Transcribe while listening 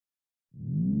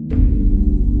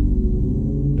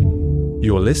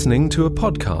You're listening to a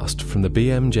podcast from the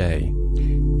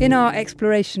BMJ. In our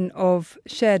exploration of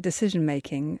shared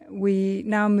decision-making, we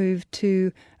now move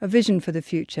to a vision for the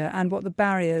future and what the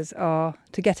barriers are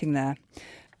to getting there.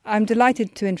 I'm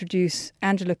delighted to introduce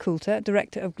Angela Coulter,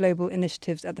 Director of Global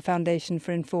Initiatives at the Foundation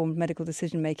for Informed Medical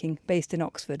Decision-Making, based in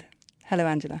Oxford. Hello,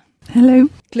 Angela.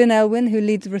 Hello. Glyn Elwyn, who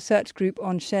leads a research group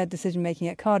on shared decision-making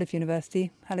at Cardiff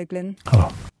University. Hello, Glyn. Hello.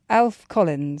 Alf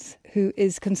Collins, who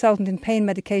is consultant in pain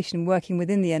medication working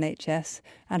within the NHS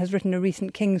and has written a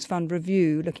recent King's Fund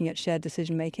review looking at shared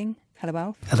decision-making. Hello,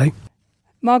 Alf. Hello.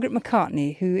 Margaret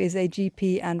McCartney, who is a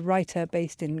GP and writer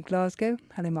based in Glasgow.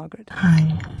 Hello, Margaret.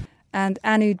 Hi. And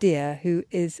Anu Dhir, who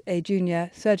is a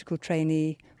junior surgical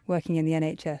trainee working in the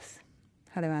NHS.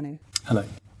 Hello, Anu. Hello.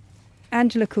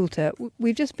 Angela Coulter,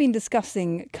 we've just been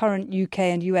discussing current UK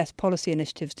and US policy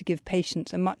initiatives to give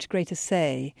patients a much greater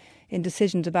say in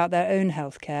decisions about their own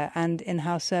healthcare and in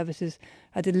how services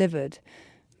are delivered.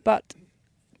 But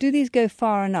do these go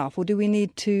far enough, or do we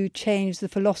need to change the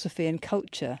philosophy and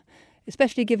culture,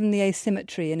 especially given the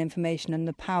asymmetry in information and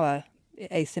the power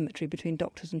asymmetry between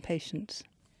doctors and patients?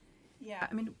 Yeah,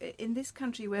 I mean, in this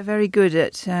country we're very good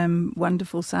at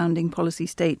wonderful sounding policy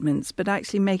statements, but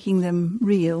actually making them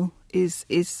real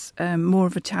is more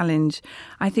of a challenge.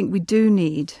 I think we do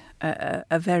need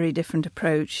a very different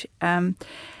approach.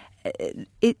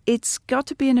 It's got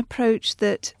to be an approach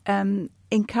that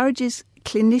encourages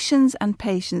clinicians and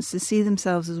patients to see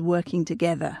themselves as working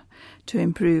together to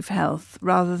improve health,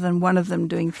 rather than one of them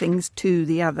doing things to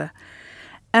the other.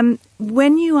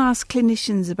 When you ask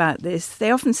clinicians about this,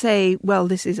 they often say, well,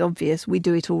 this is obvious, we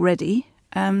do it already.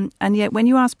 And yet when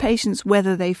you ask patients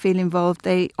whether they feel involved,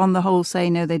 they, on the whole, say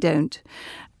no, they don't.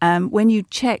 When you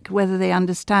check whether they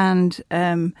understand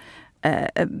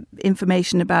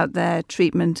information about their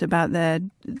treatment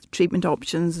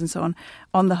options and so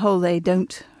on the whole, they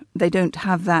don't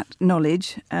have that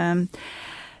knowledge.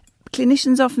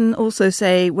 Clinicians often also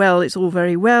say, well, it's all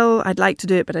very well, I'd like to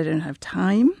do it, but I don't have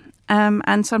time.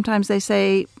 And sometimes they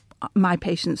say, my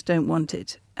patients don't want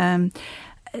it.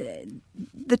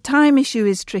 The time issue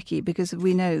is tricky because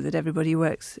we know that everybody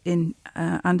works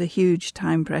under huge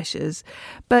time pressures.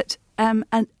 But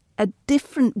a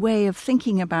different way of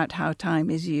thinking about how time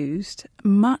is used,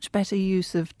 much better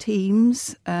use of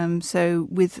teams. So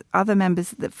with other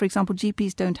members, that, for example,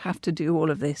 GPs don't have to do all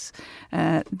of this.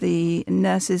 The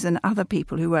nurses and other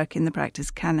people who work in the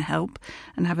practice can help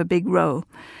and have a big role.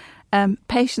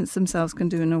 Patients themselves can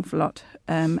do an awful lot.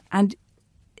 And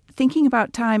thinking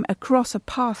about time across a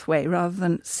pathway rather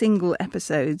than single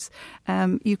episodes,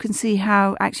 you can see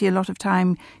how actually a lot of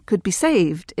time could be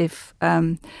saved if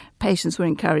patients were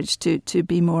encouraged to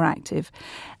be more active.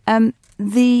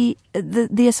 The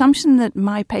assumption that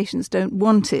my patients don't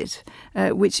want it,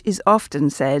 which is often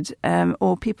said,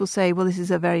 or people say, well, this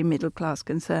is a very middle class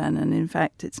concern, and in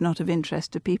fact it's not of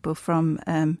interest to people from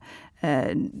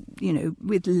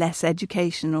with less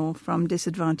education or from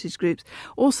disadvantaged groups,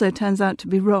 also turns out to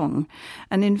be wrong.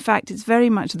 And in fact, it's very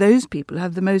much those people who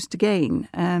have the most to gain.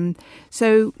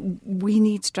 So we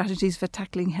need strategies for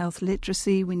tackling health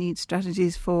literacy. We need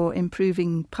strategies for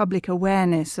improving public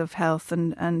awareness of health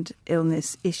and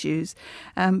illness issues.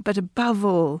 But above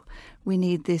all, we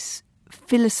need this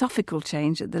philosophical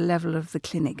change at the level of the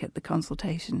clinic, at the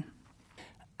consultation.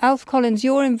 Alf Collins,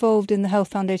 you're involved in the Health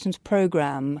Foundation's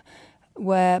programme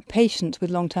where patients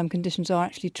with long-term conditions are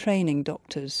actually training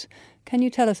doctors. Can you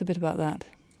tell us a bit about that?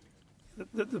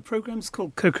 The programme's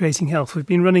called Co-Creating Health. We've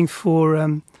been running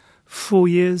for 4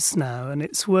 years now, and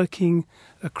it's working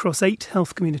across 8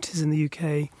 health communities in the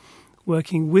UK,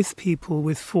 working with people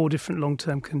with 4 different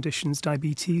long-term conditions: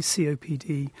 diabetes,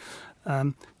 COPD,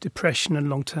 depression and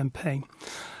long-term pain.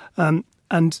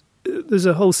 And there's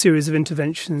a whole series of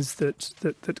interventions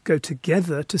that go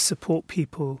together to support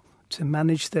people to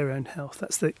manage their own health.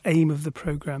 That's the aim of the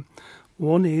programme.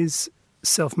 One is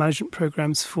self-management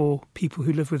programmes for people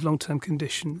who live with long-term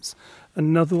conditions.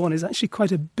 Another one is actually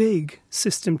quite a big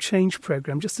system change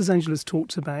programme, just as Angela's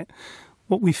talked about.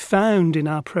 What we found in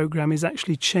our programme is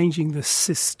actually changing the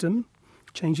system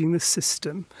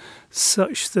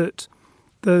such that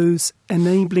those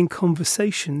enabling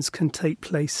conversations can take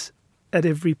place at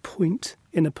every point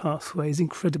in a pathway is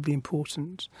incredibly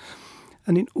important.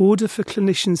 And in order for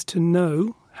clinicians to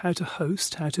know how to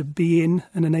host, how to be in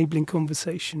an enabling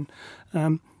conversation,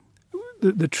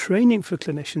 the training for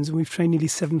clinicians, and we've trained nearly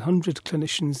 700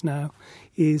 clinicians now,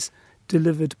 is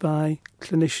delivered by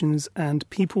clinicians and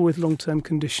people with long-term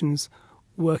conditions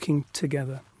working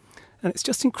together. And it's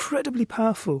just incredibly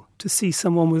powerful to see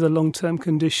someone with a long-term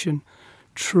condition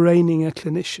training a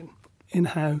clinician in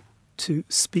how to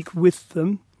speak with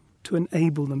them to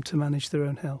enable them to manage their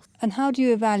own health. And how do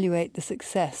you evaluate the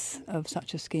success of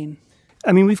such a scheme?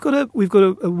 I mean, we've got a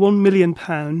 £1 million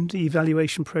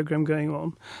evaluation programme going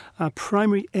on. Our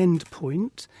primary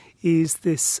endpoint is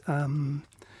this thing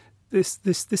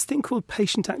called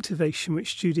patient activation,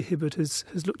 which Judy Hibbert has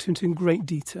looked into in great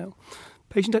detail.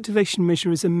 Patient activation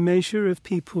measure is a measure of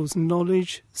people's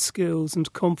knowledge, skills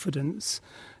and confidence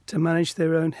to manage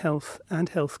their own health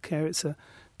and healthcare. It's a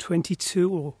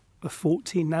 22 or a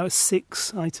 14, now a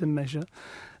 6-item measure.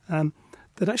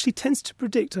 That actually tends to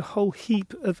predict a whole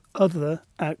heap of other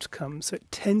outcomes. So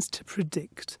it tends to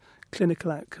predict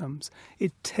clinical outcomes.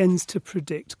 It tends to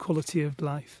predict quality of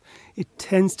life. It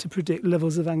tends to predict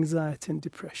levels of anxiety and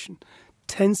depression. It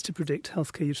tends to predict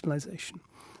healthcare utilisation.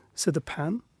 So the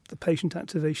PAM, the patient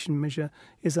activation measure,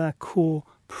 is our core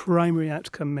primary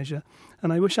outcome measure.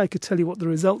 And I wish I could tell you what the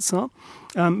results are,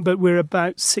 but we're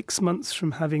about 6 months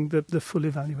from having the full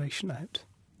evaluation out.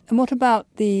 And what about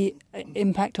the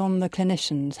impact on the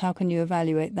clinicians? How can you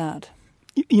evaluate that?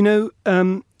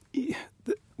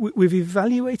 We've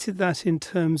evaluated that in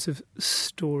terms of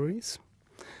stories.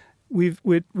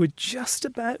 We're just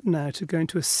about now to go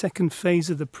into a second phase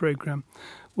of the programme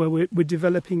where we're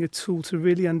developing a tool to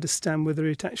really understand whether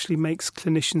it actually makes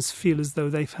clinicians feel as though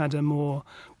they've had a more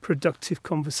productive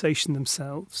conversation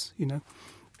themselves.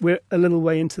 We're a little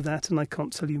way into that and I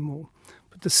can't tell you more.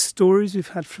 But the stories we've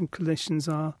had from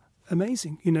clinicians are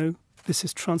amazing. This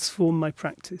has transformed my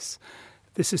practice.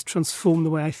 This has transformed the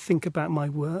way I think about my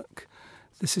work.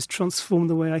 This has transformed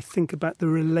the way I think about the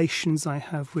relations I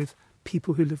have with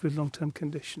people who live with long-term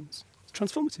conditions. It's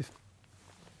transformative.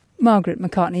 Margaret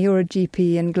McCartney, you're a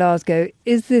GP in Glasgow.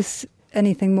 Is this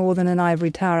anything more than an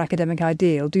ivory tower academic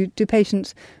ideal? Do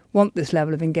patients want this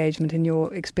level of engagement in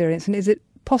your experience? And is it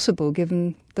possible,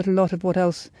 given that a lot of what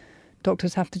else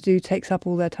doctors have to do takes up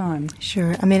all their time?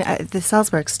 Sure. I mean, the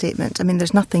Salzburg Statement,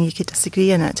 there's nothing you could disagree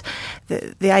in it.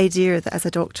 The idea that as a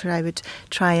doctor I would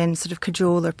try and sort of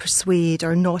cajole or persuade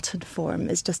or not inform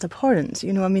is just abhorrent.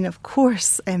 Of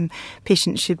course,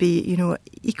 patients should be,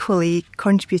 equally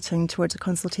contributing towards a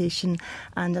consultation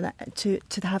and to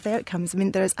have the outcomes.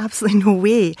 There is absolutely no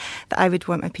way that I would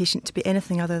want my patient to be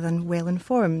anything other than well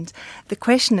informed. The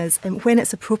question is when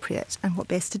it's appropriate and what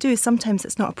best to do. Sometimes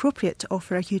it's not appropriate to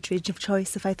offer a huge range of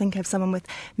choice. If I think I have someone with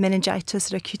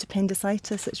meningitis or acute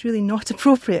appendicitis, it's really not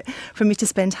appropriate for me to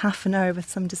spend half an hour with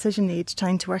some decision aid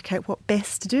trying to work out what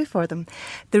best to do for them.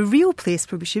 The real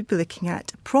place where we should be looking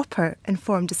at proper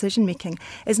informed decision making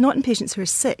is not in patients who are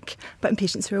sick, but in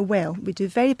patients who are well. We do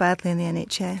very badly in the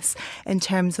NHS in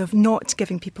terms of not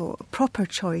giving people proper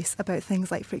choice about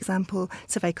things like, for example,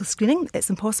 cervical screening. It's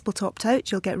impossible to opt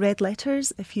out. You'll get red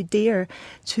letters if you dare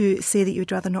to say that you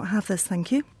would rather not have this.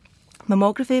 Thank you.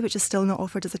 Mammography, which is still not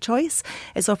offered as a choice,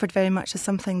 is offered very much as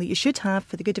something that you should have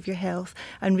for the good of your health,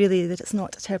 and really that it's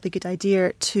not a terribly good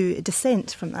idea to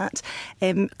dissent from that.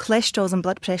 Cholesterols and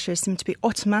blood pressure seem to be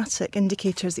automatic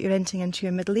indicators that you're entering into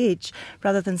your middle age,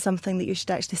 rather than something that you should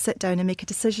actually sit down and make a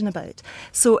decision about.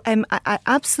 So I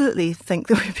absolutely think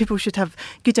that people should have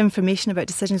good information about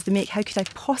decisions they make. How could I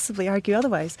possibly argue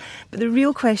otherwise? But the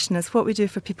real question is what we do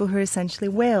for people who are essentially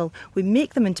well. We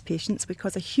make them into patients, we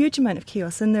cause a huge amount of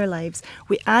chaos in their lives.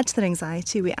 We add to their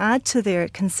anxiety, we add to their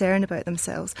concern about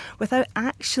themselves without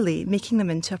actually making them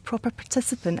into a proper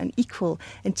participant, an equal,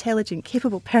 intelligent,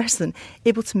 capable person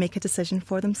able to make a decision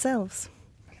for themselves.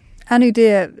 Anu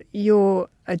Dhir, you're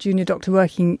a junior doctor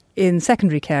working in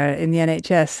secondary care in the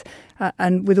NHS,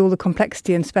 and with all the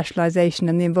complexity and specialisation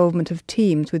and the involvement of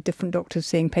teams with different doctors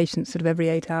seeing patients sort of every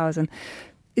 8 hours. And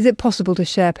is it possible to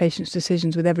share patients'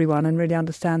 decisions with everyone and really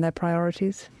understand their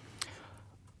priorities?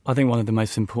 I think one of the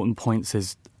most important points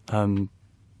is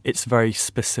it's very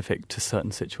specific to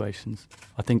certain situations.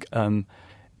 I think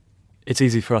it's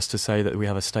easy for us to say that we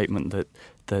have a statement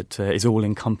that is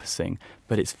all-encompassing,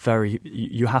 but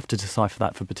you have to decipher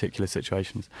that for particular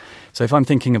situations. So if I'm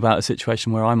thinking about a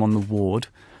situation where I'm on the ward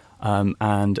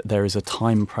and there is a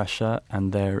time pressure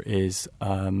and there is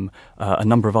a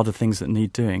number of other things that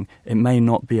need doing, it may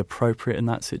not be appropriate in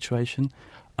that situation.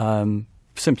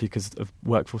 Simply because of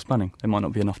workforce planning. There might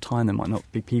not be enough time, there might not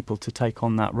be people to take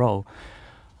on that role.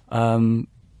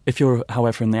 If you're,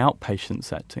 however, in the outpatient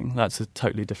setting, that's a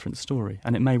totally different story,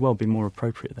 and it may well be more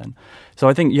appropriate then. So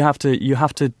I think you have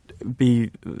to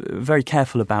be very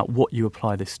careful about what you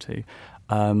apply this to.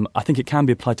 I think it can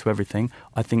be applied to everything.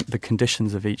 I think the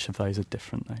conditions of each of those are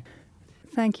different, though.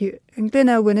 Thank you. And Glyn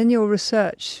Elwyn, in your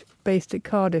research based at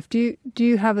Cardiff, do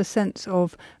you have a sense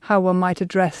of how one might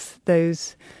address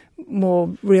those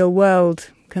more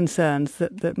real-world concerns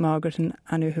that Margaret and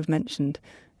Anu have mentioned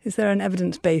Is there an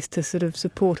evidence base to sort of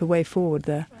support a way forward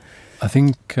there? I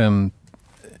think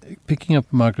picking up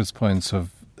Margaret's points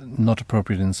of not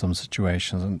appropriate in some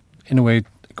situations, and in a way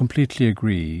completely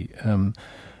agree.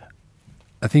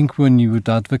 I think when you would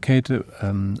advocate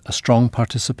a strong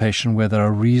participation where there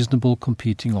are reasonable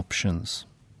competing options,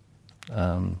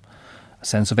 a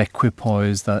sense of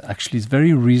equipoise that actually is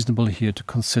very reasonable here to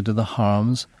consider the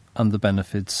harms and the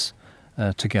benefits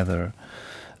together.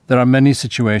 There are many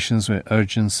situations where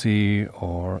urgency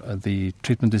or the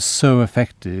treatment is so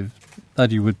effective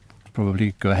that you would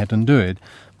probably go ahead and do it.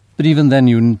 But even then,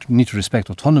 you need to respect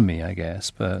autonomy, I guess.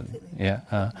 But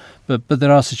but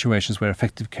there are situations where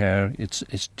effective care it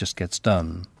just gets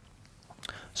done.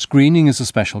 Screening is a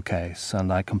special case,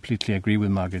 and I completely agree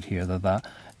with Margaret here that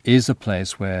is a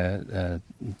place where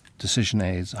decision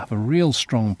aids have a real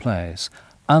strong place,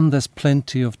 and there's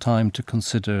plenty of time to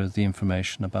consider the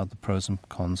information about the pros and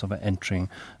cons of entering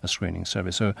a screening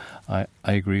service. So I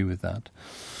agree with that.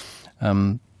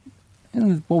 And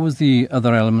what was the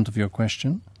other element of your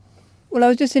question? Well, I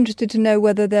was just interested to know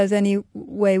whether there's any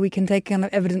way we can take a kind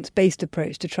of evidence-based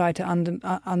approach to try to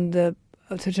understand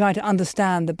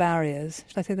the barriers.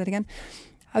 Should I say that again?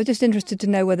 I was just interested to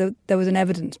know whether there was an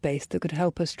evidence base that could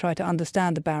help us try to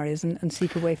understand the barriers and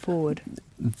seek a way forward.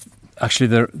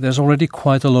 Actually, there's already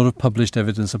quite a lot of published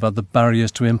evidence about the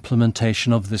barriers to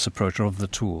implementation of this approach or of the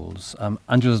tools.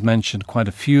 Angela's mentioned quite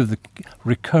a few of the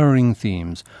recurring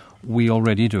themes. We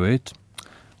already do it.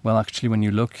 Well, actually, when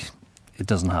you look, it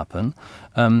doesn't happen.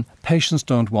 Patients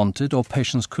don't want it, or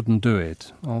patients couldn't do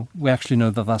it. Well, we actually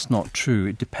know that that's not true.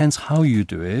 It depends how you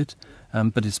do it,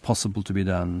 but it's possible to be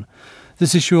done.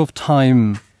 This issue of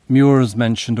time, Muir has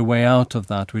mentioned a way out of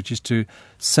that, which is to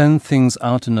send things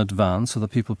out in advance so that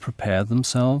people prepare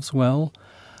themselves well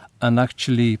and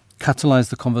actually catalyse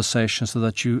the conversation so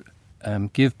that you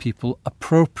give people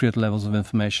appropriate levels of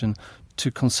information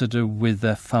to consider with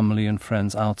their family and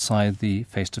friends outside the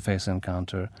face-to-face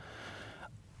encounter.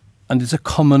 And it's a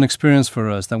common experience for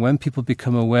us that when people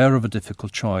become aware of a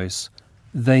difficult choice,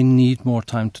 they need more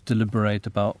time to deliberate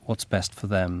about what's best for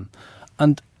them.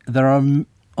 And there are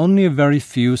only a very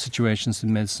few situations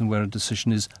in medicine where a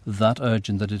decision is that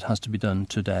urgent that it has to be done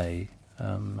today,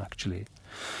 actually.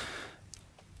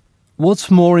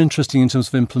 What's more interesting in terms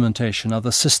of implementation are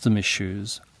the system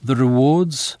issues, the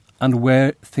rewards, and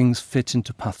where things fit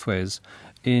into pathways.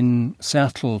 In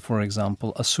Seattle, for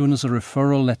example, as soon as a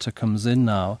referral letter comes in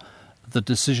now, the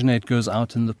decision aid goes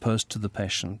out in the post to the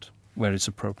patient where it's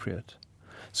appropriate.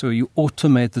 So you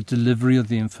automate the delivery of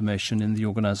the information in the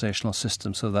organisational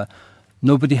system so that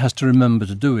nobody has to remember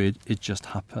to do it, it just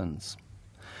happens.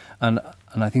 And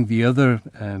I think the other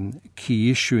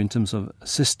key issue in terms of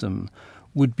system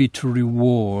would be to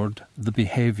reward the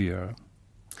behaviour.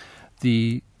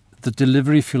 The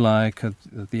delivery, if you like, at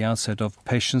the outset of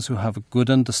patients who have a good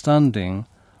understanding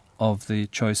of the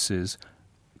choices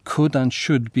could and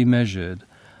should be measured.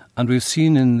 And we've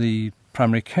seen in the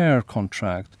primary care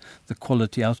contract, the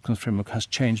quality outcomes framework has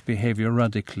changed behaviour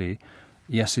radically.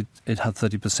 Yes, it had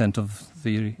 30% of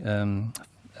the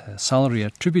salary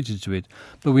attributed to it,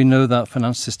 but we know that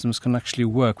finance systems can actually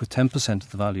work with 10%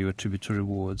 of the value attributed to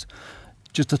rewards.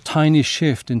 Just a tiny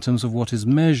shift in terms of what is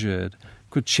measured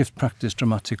could shift practice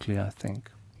dramatically, I think.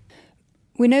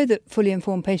 We know that fully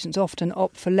informed patients often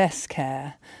opt for less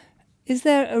care. Is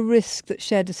there a risk that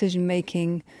shared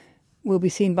decision-making will be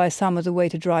seen by some as a way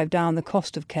to drive down the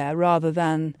cost of care rather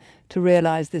than to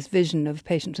realise this vision of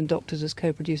patients and doctors as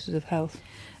co-producers of health?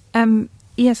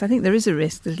 Yes, I think there is a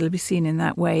risk that it'll be seen in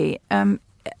that way.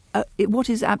 What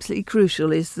is absolutely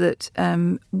crucial is that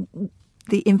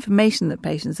the information that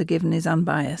patients are given is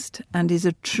unbiased and is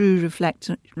a true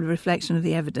reflection of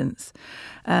the evidence.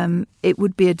 It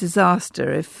would be a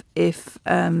disaster if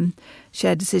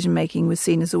shared decision-making was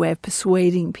seen as a way of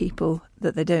persuading people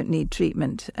that they don't need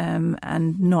treatment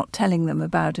and not telling them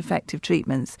about effective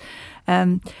treatments.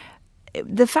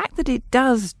 The fact that it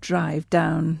does drive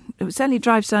down, it certainly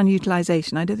drives down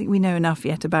utilisation. I don't think we know enough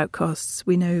yet about costs.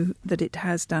 We know that it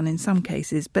has done in some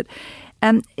cases, but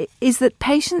is that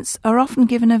patients are often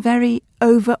given a very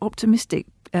over-optimistic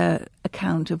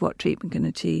account of what treatment can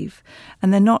achieve,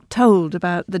 and they're not told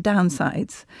about the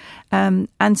downsides.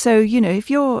 And so, if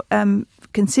you're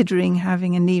considering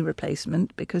having a knee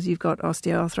replacement because you've got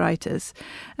osteoarthritis,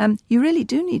 you really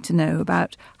do need to know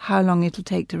about how long it'll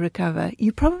take to recover.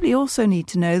 You probably also need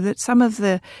to know that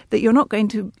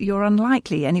you're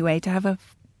unlikely anyway to have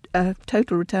a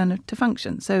total return to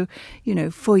function. So,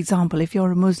 for example, if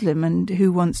you're a Muslim and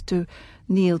who wants to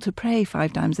kneel to pray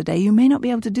 5 times a day, you may not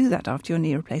be able to do that after your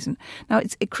knee replacement. Now,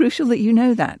 it's crucial that you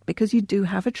know that, because you do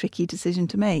have a tricky decision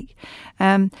to make.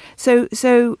 And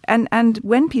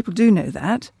when people do know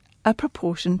that, a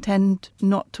proportion tend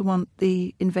not to want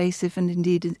the invasive and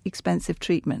indeed expensive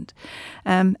treatment.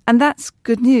 And that's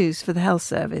good news for the health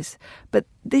service. But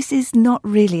this is not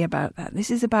really about that. This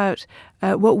is about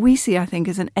what we see, I think,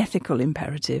 as an ethical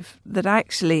imperative, that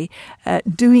actually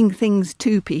doing things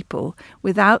to people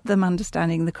without them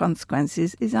understanding the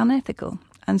consequences is unethical.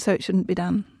 And so it shouldn't be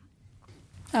done.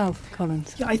 Alf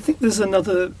Collins. Yeah, I think there's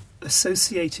another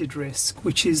associated risk,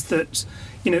 which is that,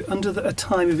 under a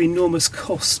time of enormous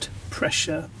cost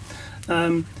pressure,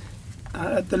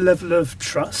 at the level of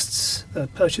trusts,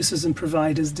 purchasers and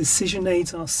providers, decision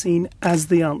aids are seen as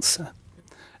the answer.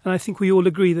 And I think we all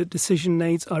agree that decision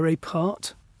aids are a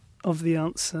part of the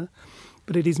answer,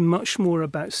 but it is much more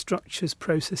about structures,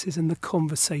 processes and the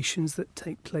conversations that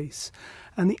take place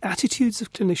and the attitudes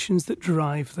of clinicians that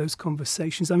drive those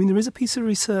conversations. I mean, there is a piece of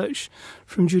research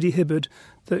from Judy Hibbard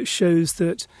that shows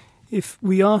that if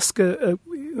we ask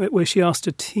where she asked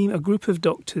a group of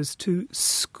doctors to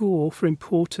score for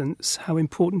importance, how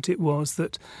important it was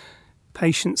that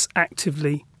patients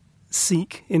actively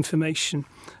seek information,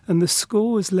 and the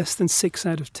score was less than 6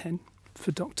 out of 10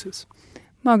 for doctors.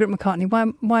 Margaret McCartney,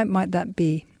 why might that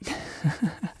be?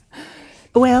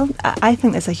 Well, I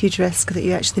think there's a huge risk that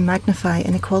you actually magnify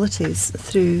inequalities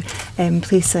through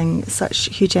placing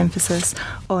such huge emphasis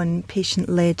on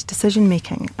patient-led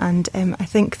decision-making. And I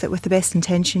think that with the best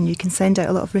intention, you can send out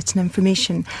a lot of written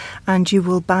information and you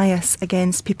will bias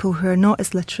against people who are not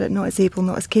as literate, not as able,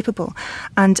 not as capable.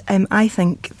 And I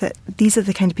think that these are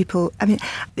the kind of people... I mean,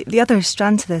 the other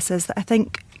strand to this is that I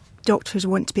think doctors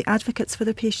want to be advocates for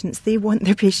their patients. They want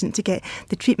their patient to get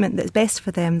the treatment that's best for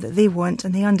them, that they want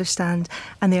and they understand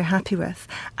and they're happy with.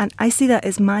 And I see that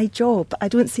as my job. I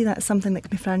don't see that as something that can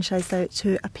be franchised out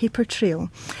to a paper trail.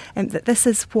 That this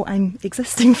is what I'm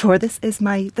existing for. This is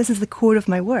the core of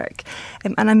my work.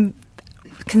 And I'm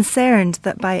concerned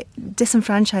that by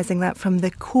disenfranchising that from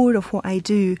the core of what I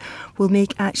do will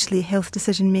make actually health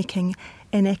decision making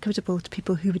inequitable to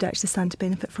people who would actually stand to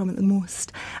benefit from it the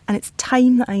most. And it's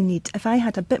time that I need. If I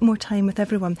had a bit more time with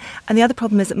everyone. And the other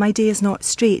problem is that my day is not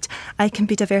straight. I can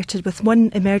be diverted with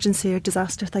one emergency or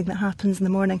disaster thing that happens in the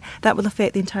morning. That will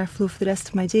affect the entire flow for the rest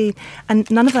of my day. And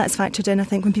none of that is factored in, I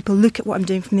think, when people look at what I'm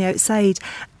doing from the outside.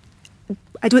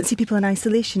 I don't see people in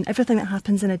isolation. Everything that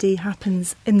happens in a day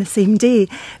happens in the same day.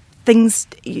 Things,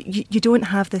 you don't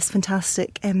have this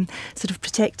fantastic sort of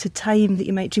protected time that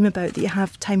you might dream about, that you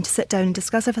have time to sit down and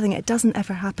discuss everything. It doesn't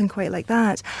ever happen quite like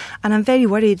that. And I'm very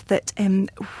worried that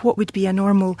what would be a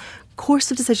normal course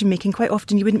of decision making, quite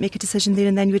often you wouldn't make a decision there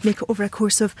and then you would make it over a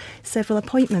course of several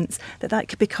appointments, that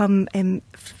could become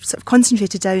sort of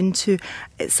concentrated down to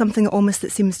something almost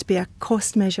that seems to be a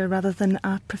cost measure rather than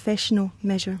a professional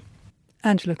measure.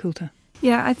 Angela Coulter.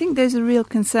 Yeah, I think those are real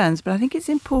concerns, but I think it's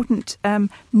important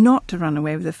not to run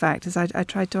away with the fact, as I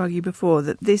tried to argue before,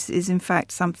 that this is in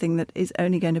fact something that is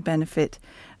only going to benefit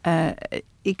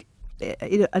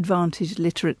advantaged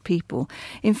literate people.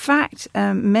 In fact,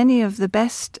 many of the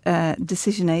best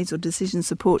decision aids or decision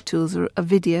support tools are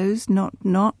videos,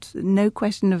 no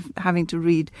question of having to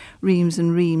read reams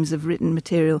and reams of written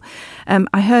material.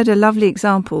 I heard a lovely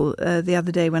example the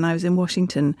other day when I was in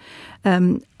Washington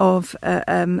of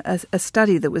a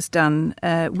study that was done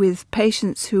with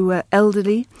patients who were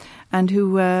elderly and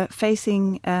who were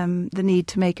facing the need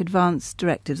to make advanced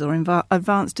directives or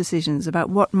advanced decisions about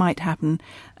what might happen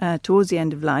towards the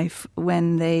end of life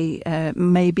when they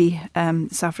may be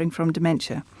suffering from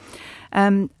dementia.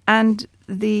 And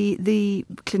the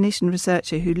clinician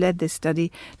researcher who led this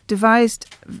study devised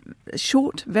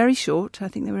very short, I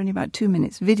think they were only about 2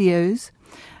 minutes, videos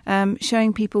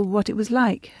showing people what it was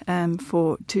like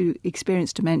to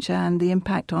experience dementia and the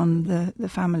impact on the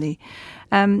family.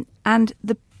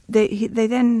 They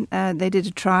did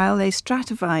a trial. They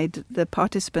stratified the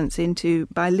participants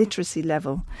by literacy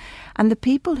level. And the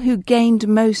people who gained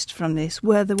most from this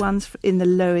were the ones in the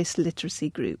lowest literacy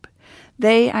group.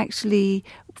 They actually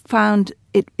found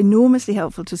it enormously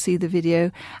helpful to see the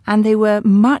video, and they were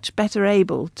much better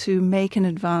able to make an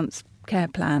advanced care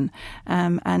plan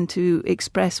and to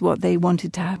express what they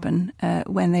wanted to happen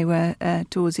when they were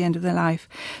towards the end of their life.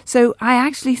 So I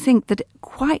actually think that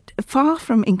quite far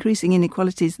from increasing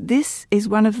inequalities, this is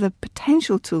one of the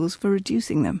potential tools for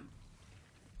reducing them.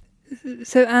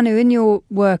 So, Anu, in your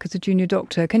work as a junior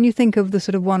doctor, can you think of the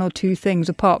sort of 1 or 2 things,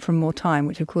 apart from more time,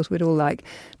 which of course we'd all like,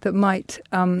 that might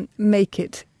make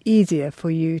it easier for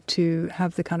you to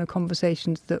have the kind of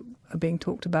conversations that are being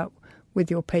talked about with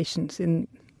your patients in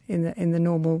the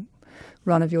normal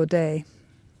run of your day?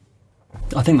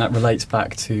 I think that relates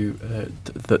back to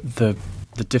the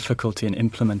difficulty in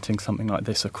implementing something like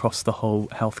this across the whole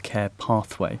healthcare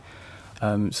pathway.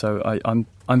 So I'm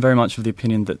very much of the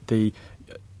opinion that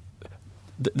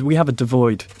we have a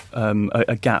devoid,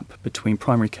 a gap between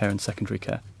primary care and secondary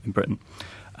care in Britain,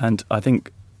 and I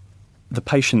think the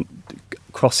patient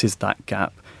crosses that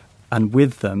gap, and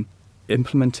with them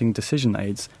implementing decision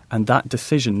aids, and that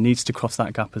decision needs to cross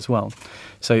that gap as well.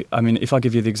 So, I mean, if I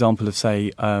give you the example of,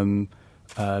 say, knee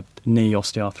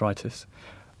osteoarthritis,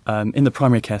 in the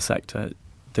primary care sector,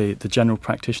 the general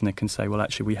practitioner can say, well,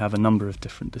 actually, we have a number of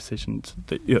different decisions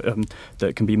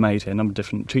that can be made here, a number of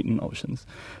different treatment options.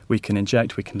 We can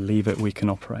inject, we can leave it, we can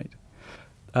operate.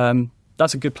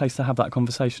 That's a good place to have that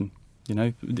conversation.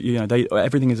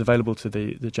 Everything is available to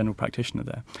the general practitioner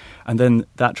there. And then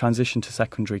that transition to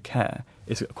secondary care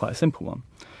is quite a simple one.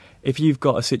 If you've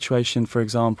got a situation, for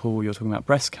example, you're talking about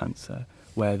breast cancer,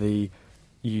 where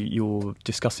you're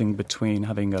discussing between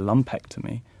having a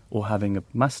lumpectomy or having a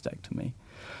mastectomy,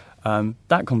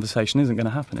 that conversation isn't going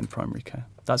to happen in primary care.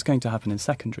 That's going to happen in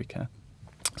secondary care.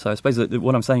 So I suppose that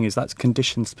what I'm saying is that's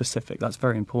condition specific. That's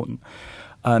very important.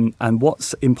 And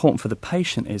what's important for the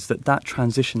patient is that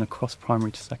transition across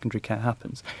primary to secondary care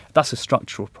happens. That's a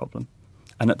structural problem.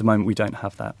 And at the moment we don't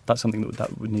have that. That's something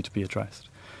that would need to be addressed.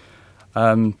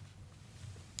 I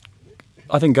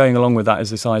think going along with that is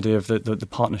this idea of the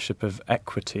partnership of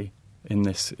equity in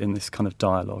this kind of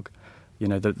dialogue.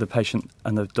 The patient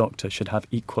and the doctor should have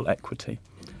equal equity.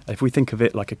 If we think of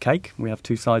it like a cake, we have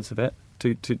two sides of it,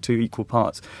 two equal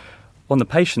parts. On the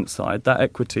patient side, that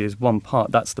equity is one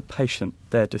part. That's the patient,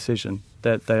 their decision.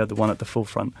 They are the one at the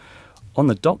forefront. On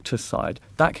the doctor's side,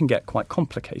 that can get quite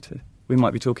complicated. We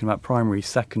might be talking about primary,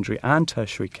 secondary and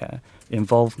tertiary care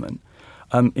involvement,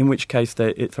 in which case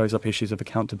it throws up issues of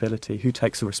accountability. Who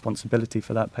takes the responsibility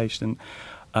for that patient?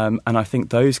 And I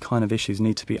think those kind of issues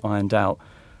need to be ironed out.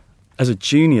 As a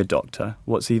junior doctor,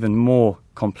 what's even more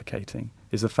complicating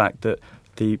is the fact that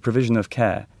the provision of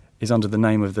care is under the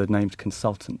name of the named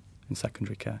consultant in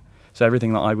secondary care. So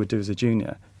everything that I would do as a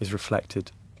junior is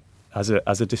reflected as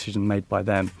a decision made by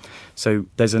them. So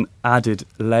there's an added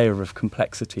layer of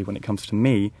complexity when it comes to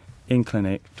me in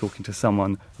clinic talking to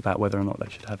someone about whether or not they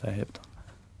should have their hip done.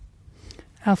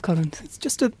 Alf Collins. It's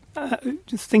just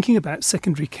thinking about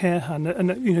secondary care, Hannah,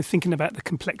 and thinking about the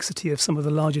complexity of some of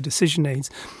the larger decision aids.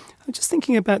 I'm just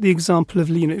thinking about the example of,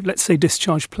 let's say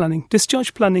discharge planning.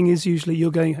 Discharge planning is usually you're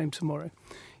going home tomorrow.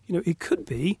 It could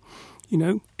be,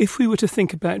 if we were to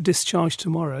think about discharge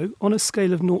tomorrow, on a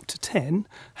scale of 0 to 10,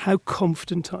 how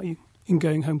confident are you in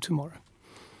going home tomorrow?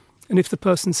 And if the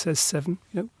person says 7,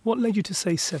 what led you to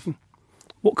say 7?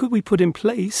 What could we put in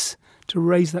place to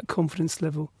raise that confidence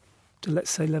level to, let's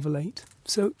say, level 8?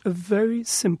 So a very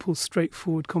simple,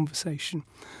 straightforward conversation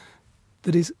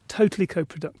that is totally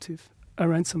co-productive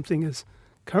around something as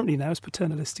currently now as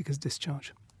paternalistic as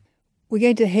discharge. We're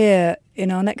going to hear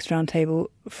in our next roundtable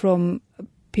from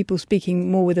people speaking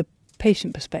more with a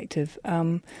patient perspective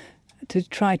to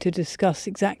try to discuss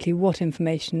exactly what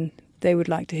information they would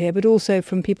like to hear, but also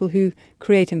from people who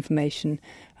create information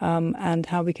and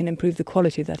how we can improve the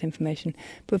quality of that information.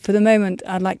 But for the moment,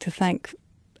 I'd like to thank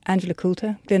Angela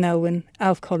Coulter, Glyn Elwyn,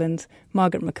 Alf Collins,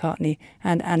 Margaret McCartney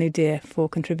and Anu Dhir for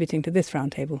contributing to this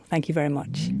roundtable. Thank you very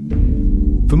much.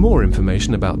 For more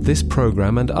information about this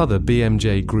programme and other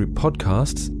BMJ Group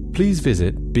podcasts, please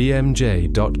visit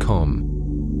bmj.com.